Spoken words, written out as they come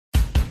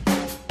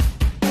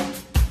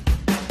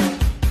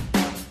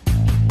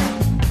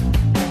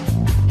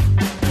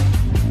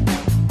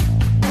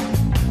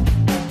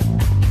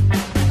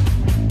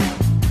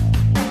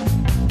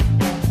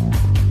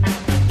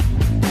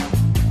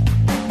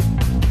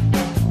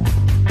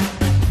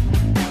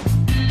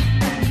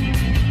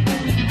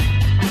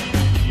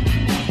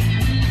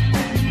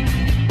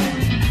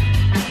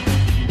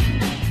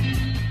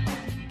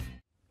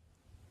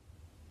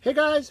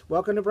guys,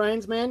 welcome to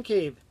Brian's Man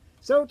Cave.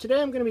 So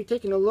today I'm going to be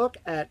taking a look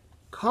at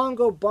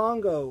Congo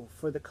Bongo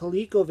for the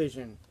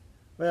Colecovision.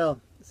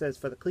 Well, it says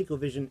for the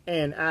Colecovision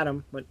and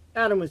Atom, but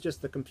Atom was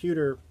just the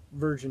computer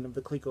version of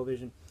the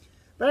Colecovision.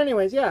 But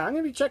anyways, yeah, I'm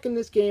going to be checking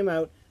this game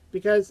out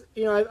because,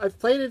 you know, I've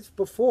played it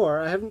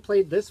before. I haven't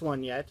played this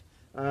one yet.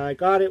 I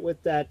got it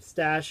with that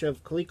stash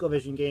of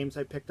Colecovision games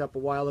I picked up a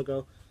while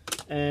ago.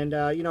 And,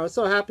 you know, I was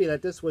so happy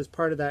that this was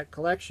part of that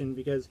collection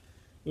because,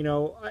 you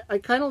know, I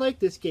kind of like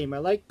this game. I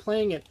like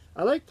playing it.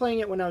 I liked playing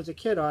it when I was a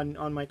kid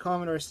on my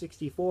Commodore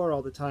 64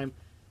 all the time.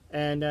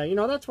 And, you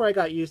know, that's where I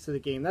got used to the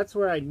game. That's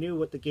where I knew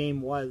what the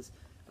game was.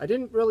 I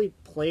didn't really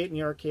play it in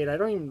the arcade. I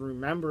don't even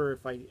remember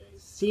if I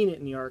seen it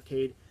in the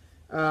arcade.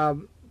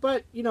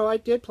 But, you know, I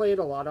did play it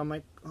a lot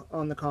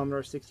on the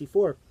Commodore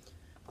 64.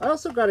 I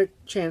also got a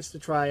chance to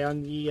try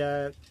on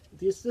the,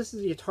 this is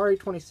the Atari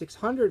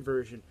 2600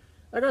 version.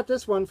 I got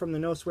this one from the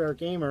No Swear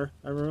Gamer,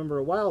 I remember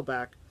a while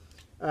back.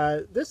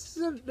 This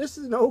is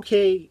an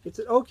okay.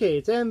 It's okay.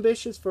 It's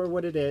ambitious for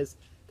what it is.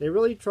 They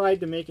really tried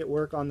to make it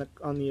work on the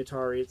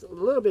Atari. It's a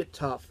little bit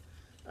tough.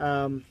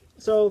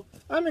 So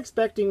I'm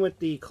expecting with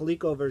the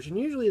Coleco version.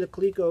 Usually the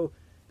Coleco,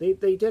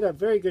 they did a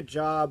very good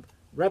job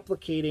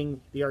replicating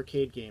the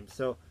arcade games.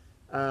 So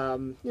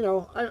you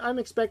know, I'm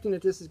expecting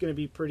that this is going to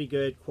be pretty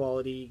good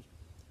quality,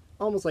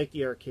 almost like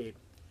the arcade.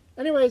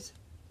 Anyways,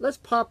 let's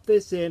pop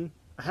this in.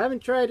 I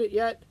haven't tried it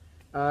yet.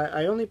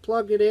 I only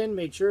plugged it in,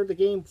 made sure the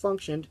game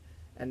functioned.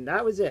 And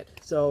that was it.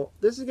 So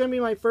this is going to be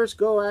my first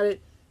go at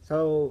it.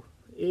 So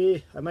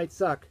I might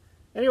suck.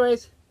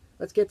 Anyways,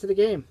 let's get to the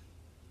game.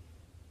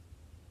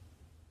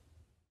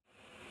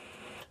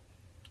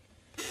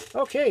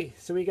 Okay,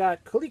 so we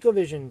got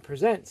Colecovision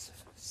presents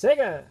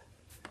Sega's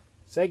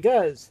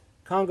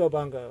Congo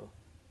Bongo.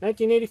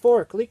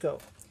 1984, Coleco.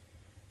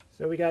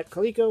 So we got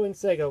Coleco and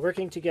Sega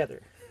working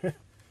together.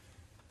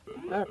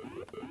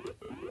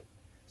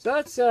 So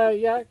that's,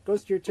 yeah, it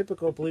goes to your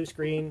typical blue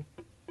screen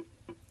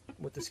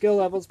with the skill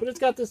levels, but it's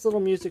got this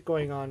little music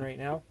going on right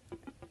now.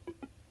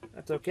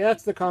 That's okay.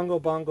 That's the Congo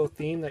Bongo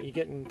theme that you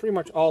get in pretty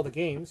much all the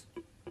games.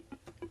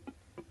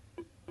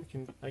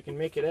 I can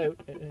make it out.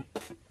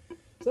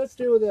 So let's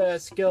do the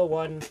skill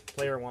 1,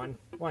 player 1.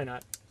 Why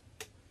not?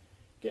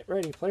 Get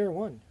ready, player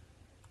 1.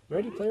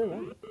 Ready, player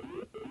 1.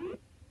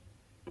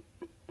 So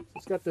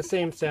it's got the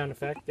same sound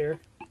effect there.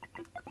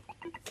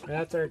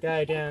 That's our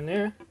guy down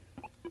there.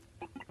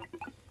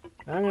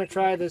 I'm going to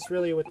try this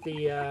really with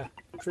the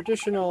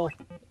traditional,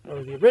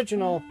 or the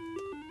original,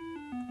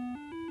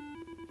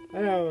 I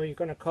don't know, you're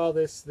going to call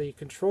this the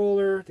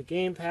controller, the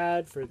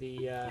gamepad for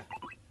the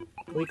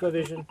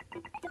ColecoVision.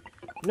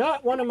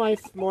 Not one of my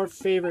more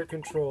favorite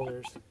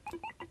controllers,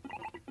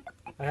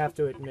 I have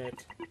to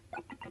admit.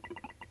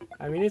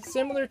 I mean, it's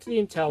similar to the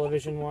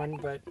Intellivision one,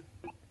 but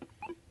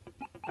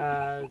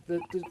the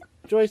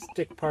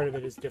joystick part of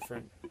it is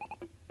different.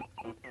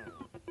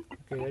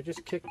 Okay, I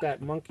just kicked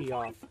that monkey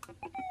off.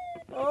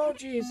 Oh,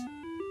 jeez.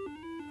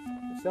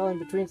 I fell in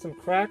between some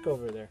crack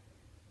over there.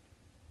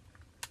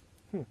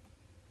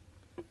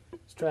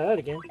 Let's try that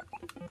again.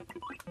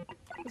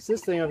 What's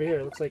this thing over here?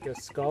 It looks like a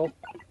skull.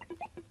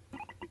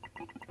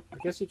 I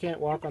guess you can't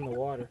walk on the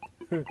water.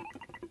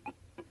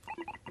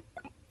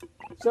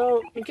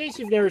 So, in case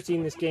you've never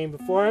seen this game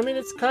before, I mean,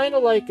 it's kind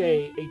of like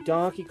a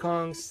Donkey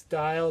Kong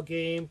style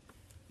game.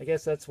 I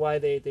guess that's why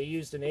they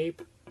used an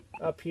ape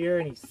up here,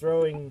 and he's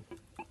throwing...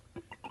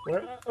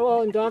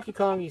 Well, in Donkey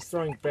Kong, he's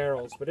throwing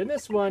barrels, but in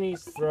this one,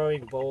 he's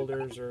throwing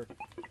boulders or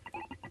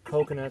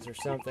coconuts or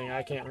something.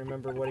 I can't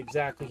remember what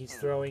exactly he's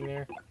throwing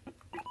there.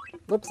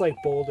 Looks like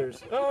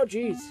boulders. Oh,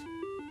 jeez.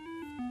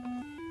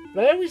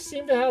 But I always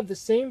seem to have the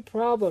same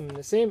problem in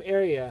the same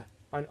area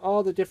on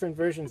all the different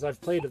versions I've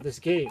played of this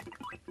game.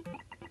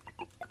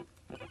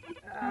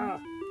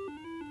 Ah.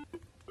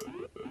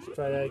 Let's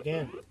try that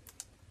again.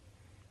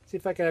 See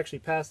if I can actually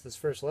pass this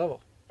first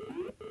level.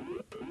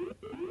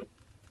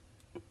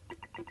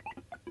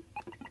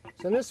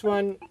 So in this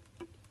one,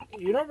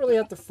 you don't really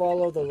have to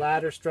follow the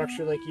ladder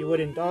structure like you would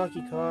in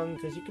Donkey Kong,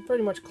 because you can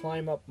pretty much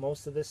climb up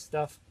most of this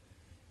stuff,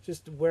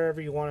 just wherever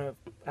you want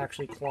to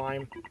actually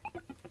climb.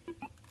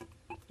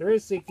 There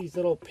is like these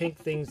little pink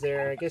things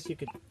there. I guess you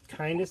could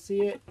kind of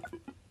see it.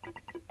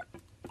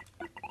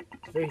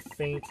 It's very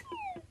faint.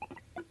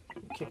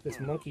 Kick this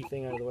monkey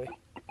thing out of the way.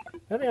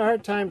 I'm having a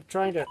hard time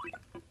trying to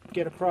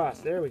get across.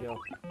 There we go.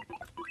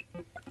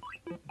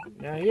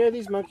 Now here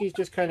these monkeys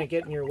just kind of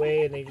get in your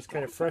way and they just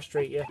kind of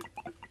frustrate you.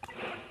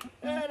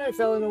 And I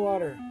fell in the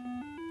water.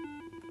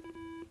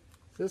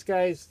 So this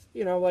guy's,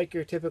 you know, like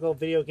your typical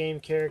video game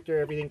character.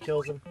 Everything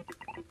kills him.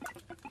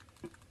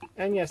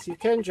 And yes, you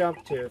can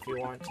jump too if you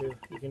want to.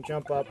 You can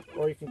jump up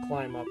or you can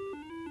climb up.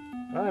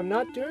 I'm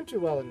not doing too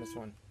well in this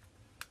one.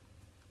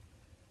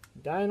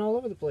 I'm dying all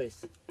over the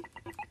place.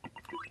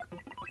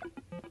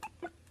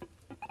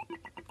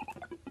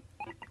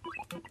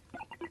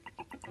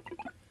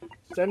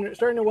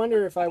 Starting to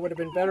wonder if I would have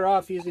been better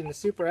off using the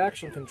Super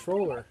Action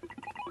controller,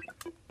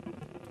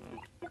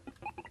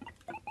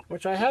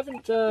 which I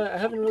haven't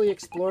really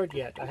explored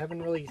yet. I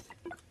haven't really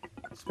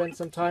spent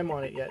some time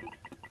on it yet.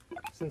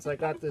 since I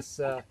got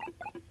this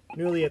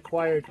newly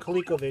acquired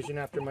Colecovision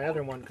after my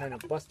other one kind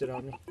of busted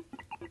on me.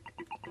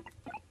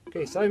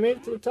 Okay, so I made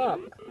it to the top.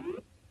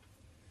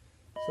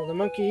 So the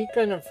monkey, he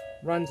kind of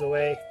runs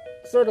away,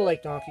 sort of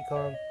like Donkey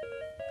Kong.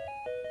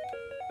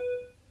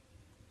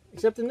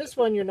 Except in this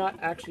one, you're not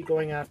actually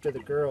going after the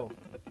girl.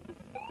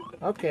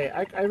 Okay,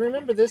 I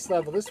remember this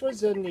level. This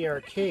was in the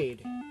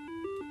arcade.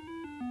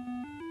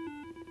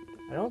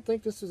 I don't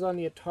think this was on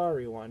the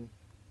Atari one.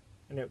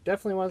 And it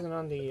definitely wasn't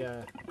on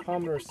the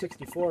Commodore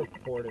 64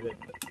 port of it.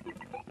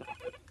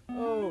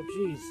 Oh,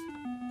 jeez.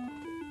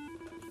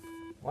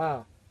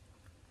 Wow.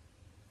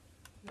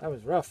 That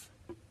was rough.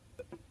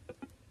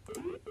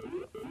 Let's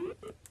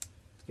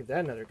give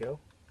that another go.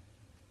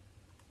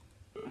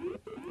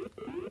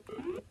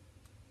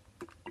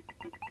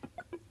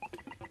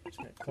 Just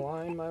gonna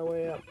climb my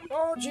way up.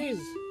 Oh,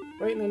 jeez!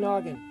 Right in the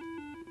noggin.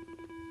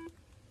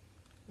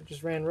 I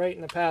just ran right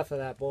in the path of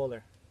that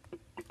boulder.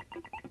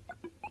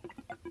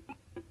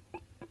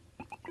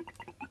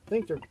 I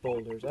think they're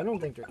boulders. I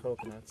don't think they're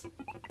coconuts.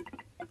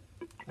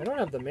 I don't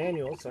have the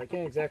manual, so I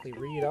can't exactly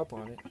read up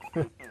on it.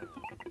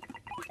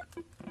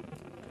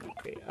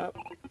 Okay, up.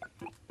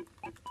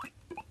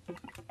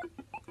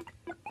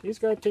 You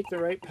just gotta take the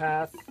right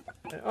path.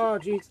 And, oh,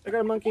 jeez, I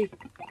got a monkey.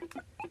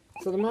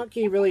 So the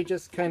monkey really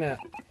just kind of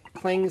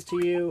clings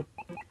to you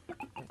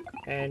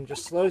and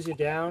just slows you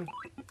down.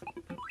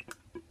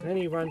 And then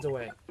he runs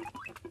away.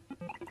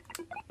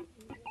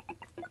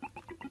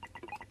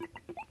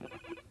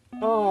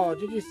 Oh,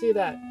 did you see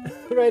that?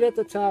 Right at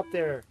the top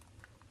there.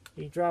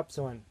 He drops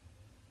one.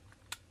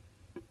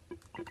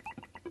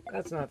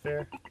 That's not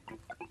fair.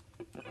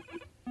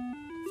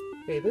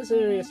 Okay, this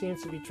area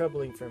seems to be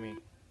troubling for me.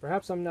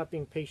 Perhaps I'm not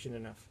being patient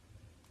enough.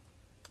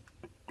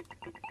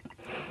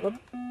 Whoop.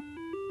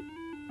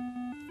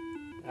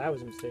 That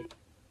was a mistake.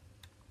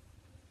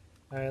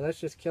 Alright, let's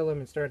just kill him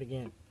and start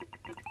again.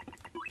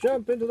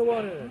 Jump into the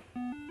water!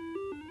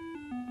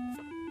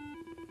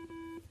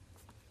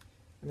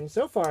 I mean,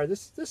 so far,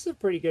 this is a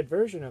pretty good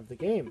version of the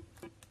game.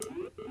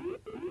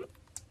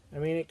 I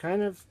mean, it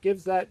kind of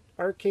gives that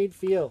arcade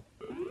feel.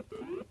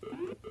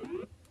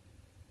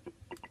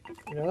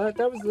 You know,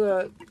 that was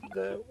the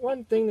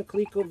one thing the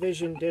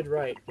ColecoVision did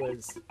right,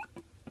 was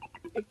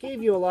it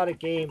gave you a lot of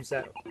games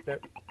that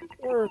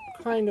were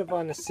kind of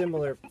on a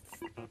similar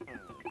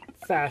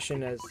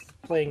fashion as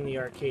playing the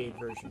arcade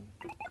version.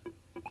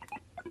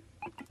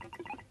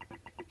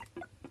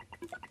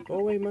 Go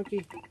away,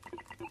 monkey.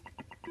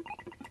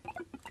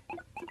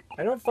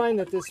 I don't find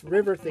that this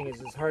river thing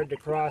is as hard to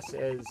cross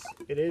as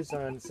it is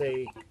on,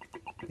 say,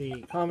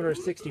 the Commodore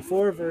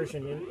 64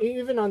 version. And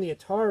even on the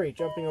Atari,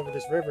 jumping over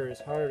this river is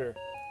harder.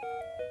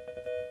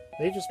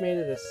 They just made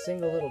it a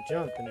single little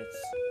jump, and it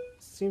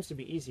seems to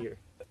be easier.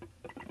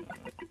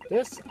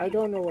 This, I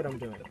don't know what I'm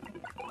doing.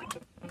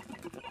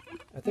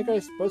 I think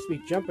I'm supposed to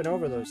be jumping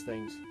over those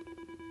things.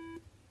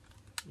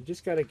 You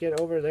just got to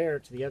get over there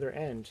to the other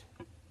end.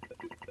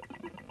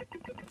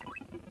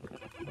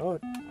 Oh,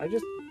 I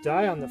just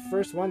die on the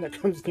first one that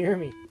comes near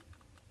me.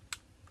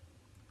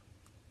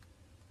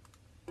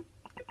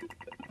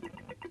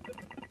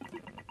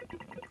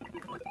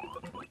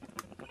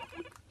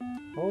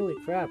 Holy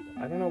crap,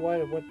 I don't know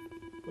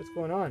what's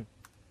going on.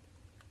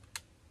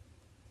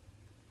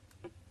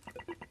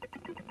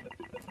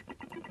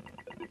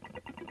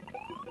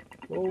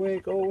 Go away,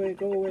 go away,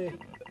 go away.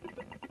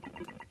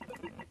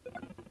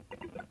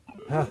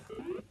 Ah.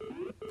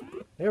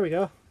 There we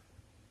go.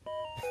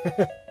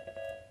 I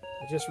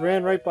just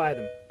ran right by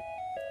them.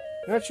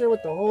 Not sure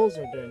what the holes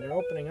are doing. They're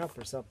opening up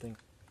or something.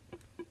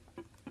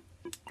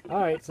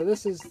 Alright, so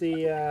this is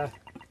the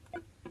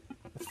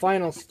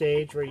final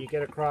stage where you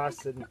get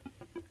across, and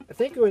I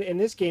think in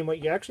this game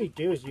what you actually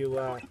do is you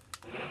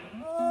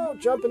oh,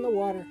 jump in the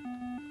water.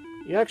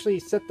 You actually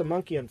set the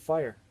monkey on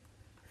fire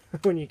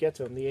when you get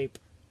to him, the ape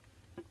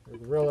or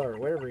gorilla or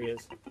whatever he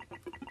is.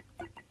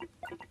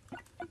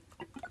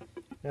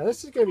 Now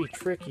this is going to be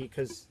tricky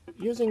because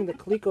using the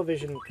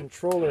ColecoVision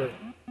controller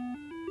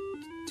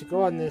to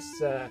go on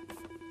this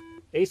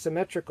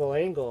asymmetrical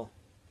angle,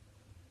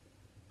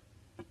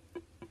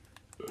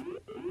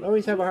 I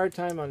always have a hard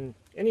time on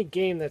any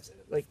game that's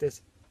like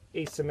this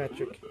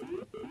asymmetric.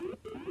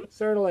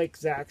 Sort of like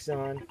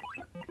Zaxxon.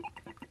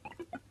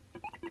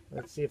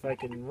 Let's see if I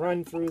can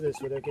run through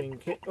this without getting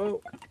hit.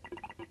 Oh!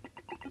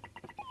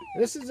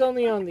 This is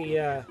only on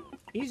the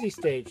easy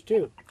stage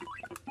too.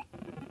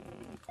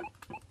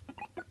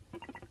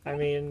 I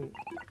mean,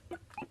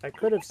 I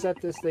could have set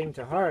this thing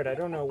to hard. I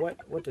don't know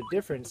what the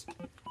difference.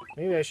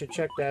 Maybe I should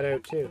check that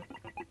out too.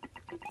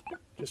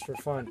 Just for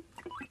fun.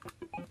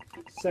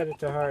 Set it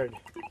to hard.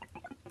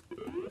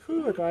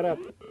 Whew, I got up.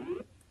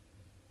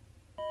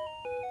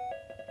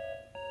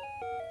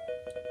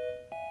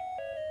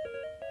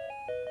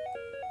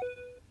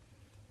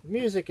 The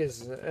music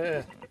is,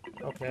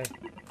 okay.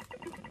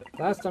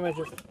 Last time I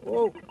just,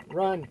 whoa,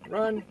 run,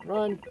 run,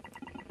 run.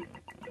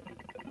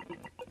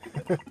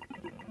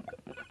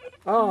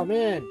 Oh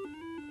man.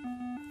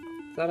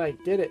 Thought I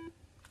did it.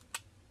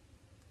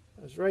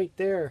 I was right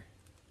there.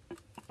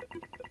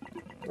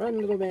 Run,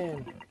 little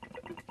man.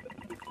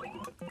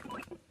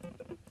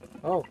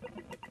 Oh,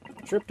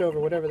 tripped over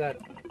whatever that...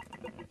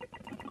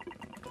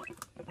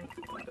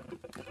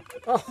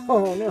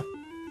 Oh, no.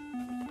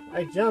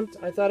 I jumped.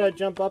 I thought I'd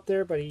jump up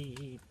there, but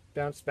he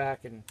bounced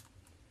back and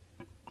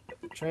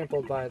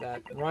trampled by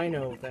that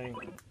rhino thing.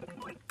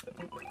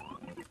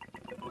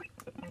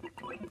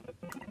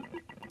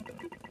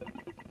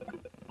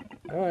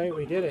 Alright,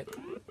 we did it.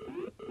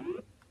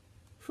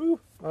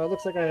 Whew. Well, it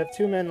looks like I have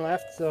 2 men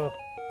left, so...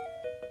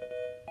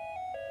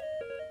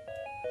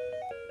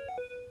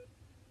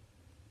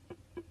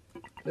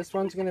 This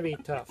one's going to be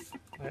tough.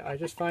 I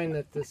just find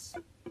that this...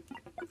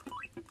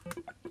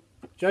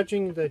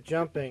 Judging the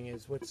jumping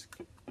is what's...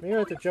 Maybe I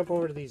have to jump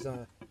over to these,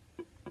 are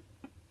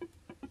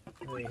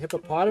they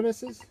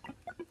hippopotamuses?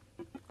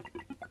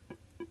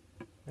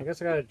 I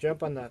guess I gotta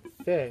jump on the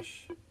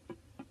fish.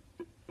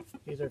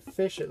 These are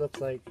fish, it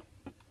looks like.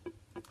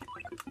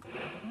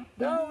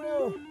 No,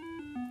 no!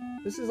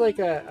 This is like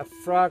a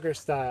Frogger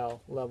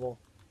style level.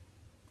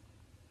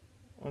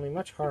 Only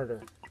much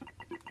harder.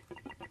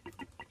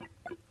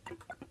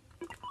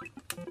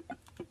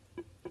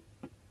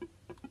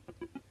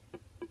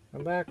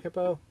 Come back,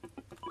 hippo.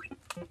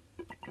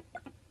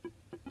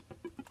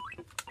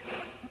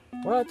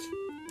 What?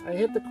 I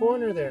hit the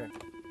corner there.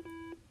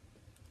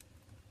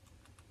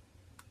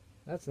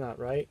 That's not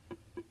right.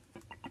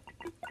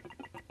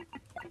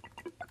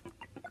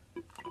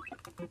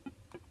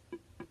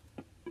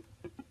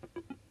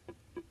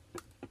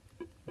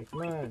 Hey,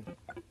 come on.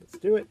 Let's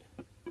do it.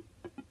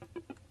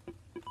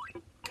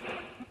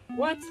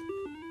 What?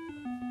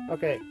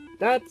 Okay,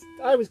 that's...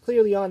 I was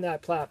clearly on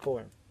that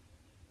platform.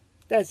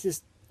 That's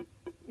just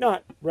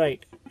not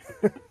right.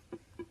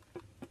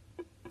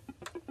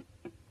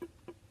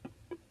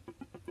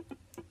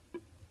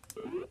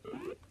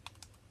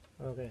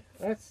 Okay,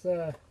 let's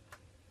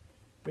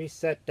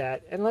reset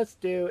that, and let's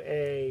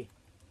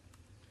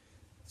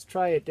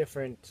try a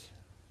different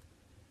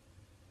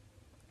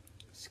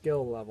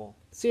skill level.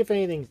 See if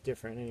anything's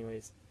different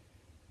anyways.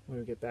 When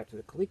we get back to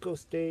the Coleco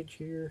stage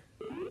here.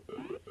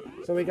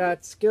 So we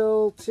got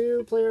skill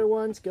 2, player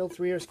 1, skill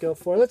 3, or skill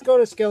 4. Let's go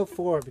to skill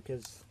 4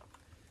 because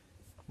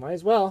might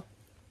as well.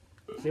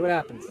 See what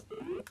happens.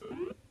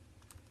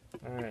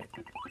 Alright.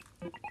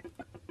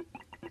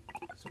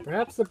 So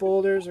perhaps the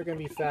boulders are going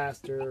to be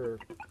faster, or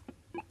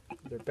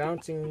they're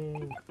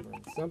bouncing, or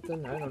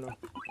something. I don't know.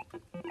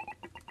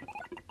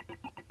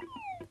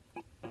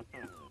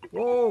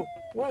 Whoa!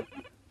 What?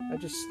 I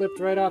just slipped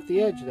right off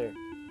the edge there.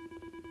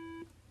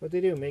 What'd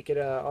they do? Make it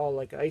all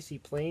like icy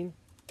plain?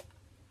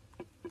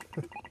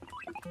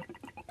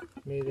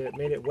 made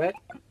it wet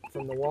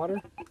from the water?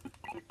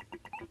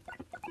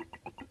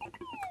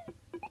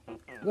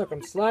 Look,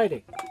 I'm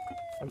sliding.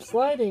 I'm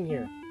sliding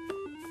here.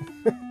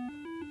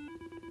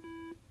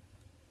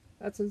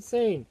 That's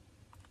insane.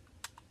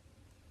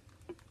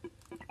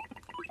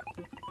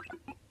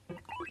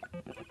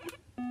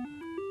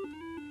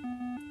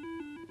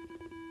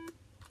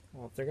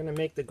 Well, if they're going to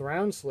make the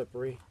ground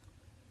slippery.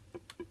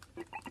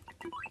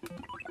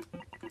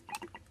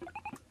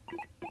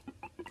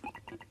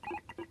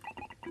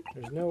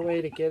 There's no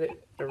way to get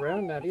it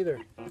around that either.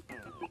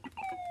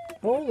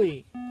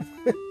 Holy!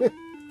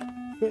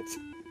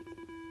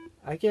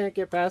 I can't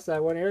get past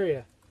that one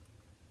area.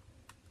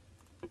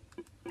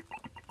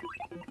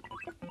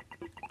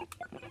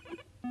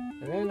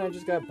 And then I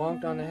just got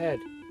bonked on the head.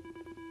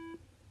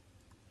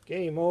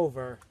 Game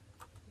over.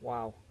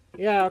 Wow.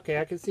 Yeah, okay,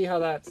 I can see how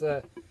that's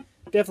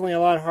definitely a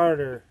lot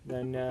harder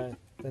than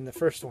the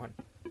first one.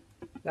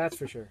 That's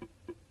for sure.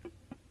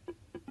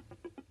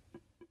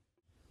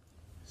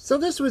 So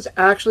this was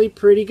actually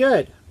pretty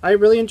good. I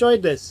really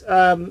enjoyed this.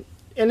 And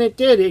it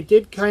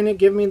did kind of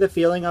give me the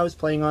feeling I was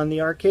playing on the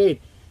arcade.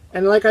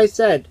 And like I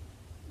said,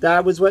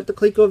 that was what the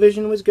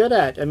Colecovision was good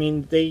at. I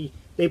mean, they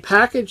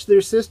packaged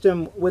their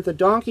system with a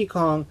Donkey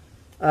Kong,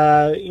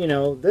 you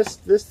know, this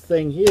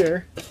thing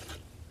here.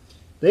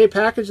 They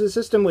packaged the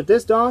system with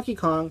this Donkey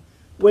Kong,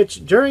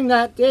 which during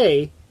that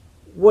day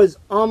was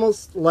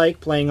almost like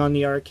playing on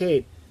the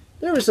arcade.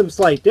 There were some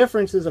slight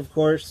differences, of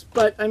course,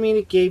 but I mean,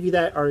 it gave you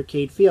that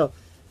arcade feel.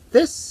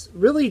 This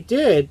really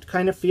did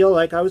kind of feel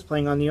like I was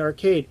playing on the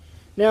arcade.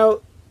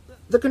 Now,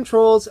 the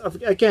controls,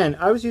 again,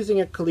 I was using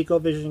a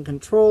ColecoVision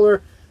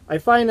controller. I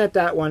find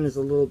that one is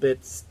a little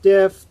bit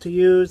stiff to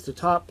use, the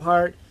top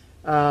part.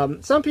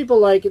 Some people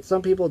like it,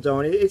 some people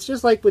don't. It's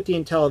just like with the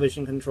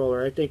Intellivision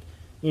controller. I think,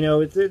 you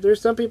know, there's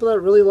some people that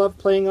really love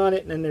playing on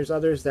it, and then there's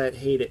others that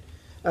hate it.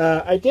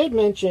 I did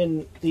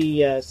mention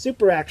the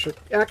Super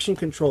Action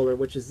controller,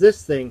 which is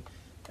this thing.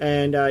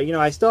 And, you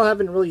know, I still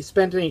haven't really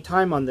spent any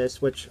time on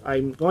this, which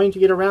I'm going to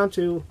get around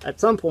to at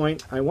some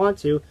point. I want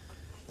to.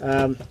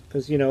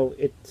 Because, you know,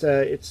 it's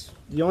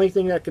the only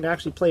thing that can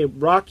actually play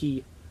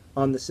Rocky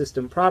on the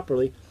system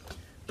properly.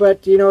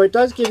 But, you know, it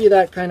does give you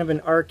that kind of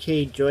an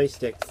arcade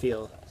joystick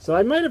feel. So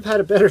I might have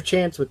had a better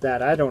chance with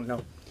that. I don't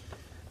know.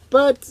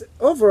 But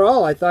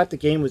overall, I thought the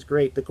game was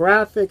great. The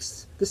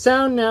graphics, the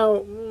sound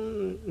now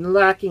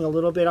lacking a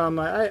little bit on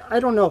my... I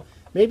don't know.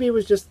 Maybe it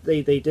was just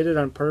they did it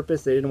on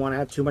purpose. They didn't want to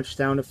have too much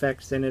sound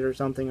effects in it or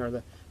something,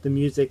 or the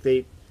music.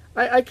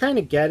 I kind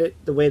of get it,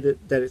 the way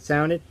that it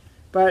sounded,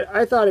 but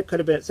I thought it could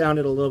have been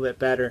sounded a little bit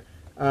better.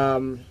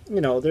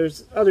 You know,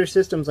 there's other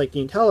systems like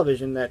the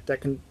Intellivision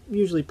that can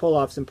usually pull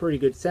off some pretty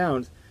good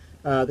sounds.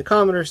 The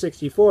Commodore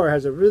 64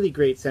 has a really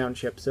great sound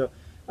chip, so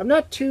I'm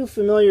not too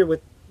familiar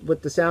with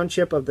the sound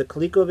chip of the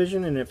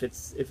Colecovision and if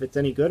it's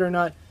any good or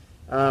not.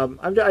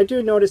 I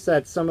do notice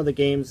that some of the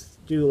games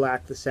do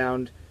lack the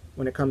sound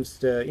when it comes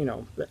to, you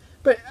know,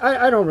 but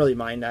I don't really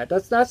mind that.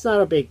 That's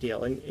not a big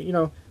deal. And you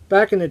know,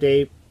 back in the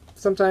day,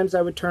 sometimes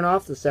I would turn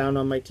off the sound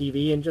on my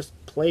TV and just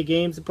play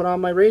games and put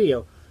on my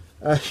radio.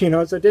 You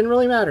know, so it didn't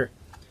really matter.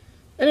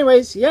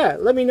 Anyways, yeah,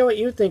 let me know what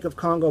you think of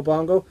Congo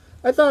Bongo.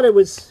 I thought it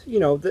was, you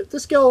know, the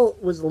skill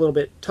was a little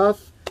bit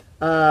tough.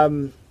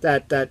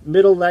 That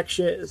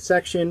middle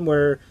section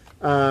where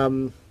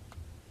I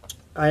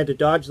had to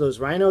dodge those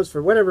rhinos.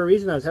 For whatever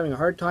reason, I was having a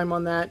hard time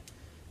on that.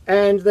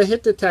 And the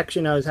hit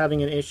detection I was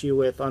having an issue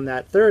with on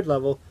that third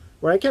level,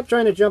 where I kept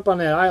trying to jump on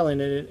that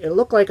island, and it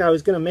looked like I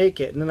was going to make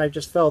it, and then I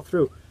just fell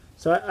through.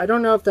 So I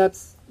don't know if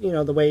that's, you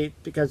know, the way,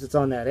 because it's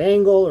on that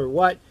angle or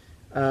what.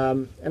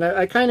 And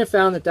I kind of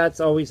found that that's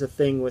always a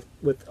thing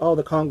with all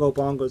the Congo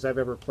Bongos I've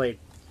ever played.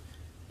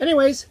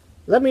 Anyways,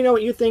 let me know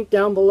what you think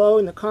down below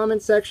in the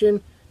comments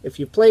section. If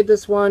you played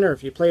this one or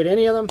if you played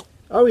any of them,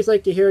 I always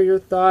like to hear your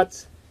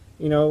thoughts.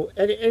 You know,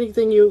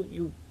 anything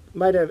you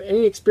might have,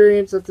 any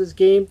experience of this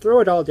game, throw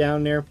it all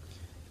down there.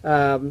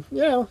 You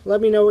know,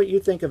 let me know what you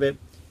think of it.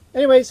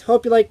 Anyways,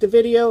 hope you liked the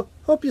video.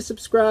 Hope you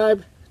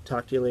subscribe.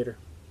 Talk to you later.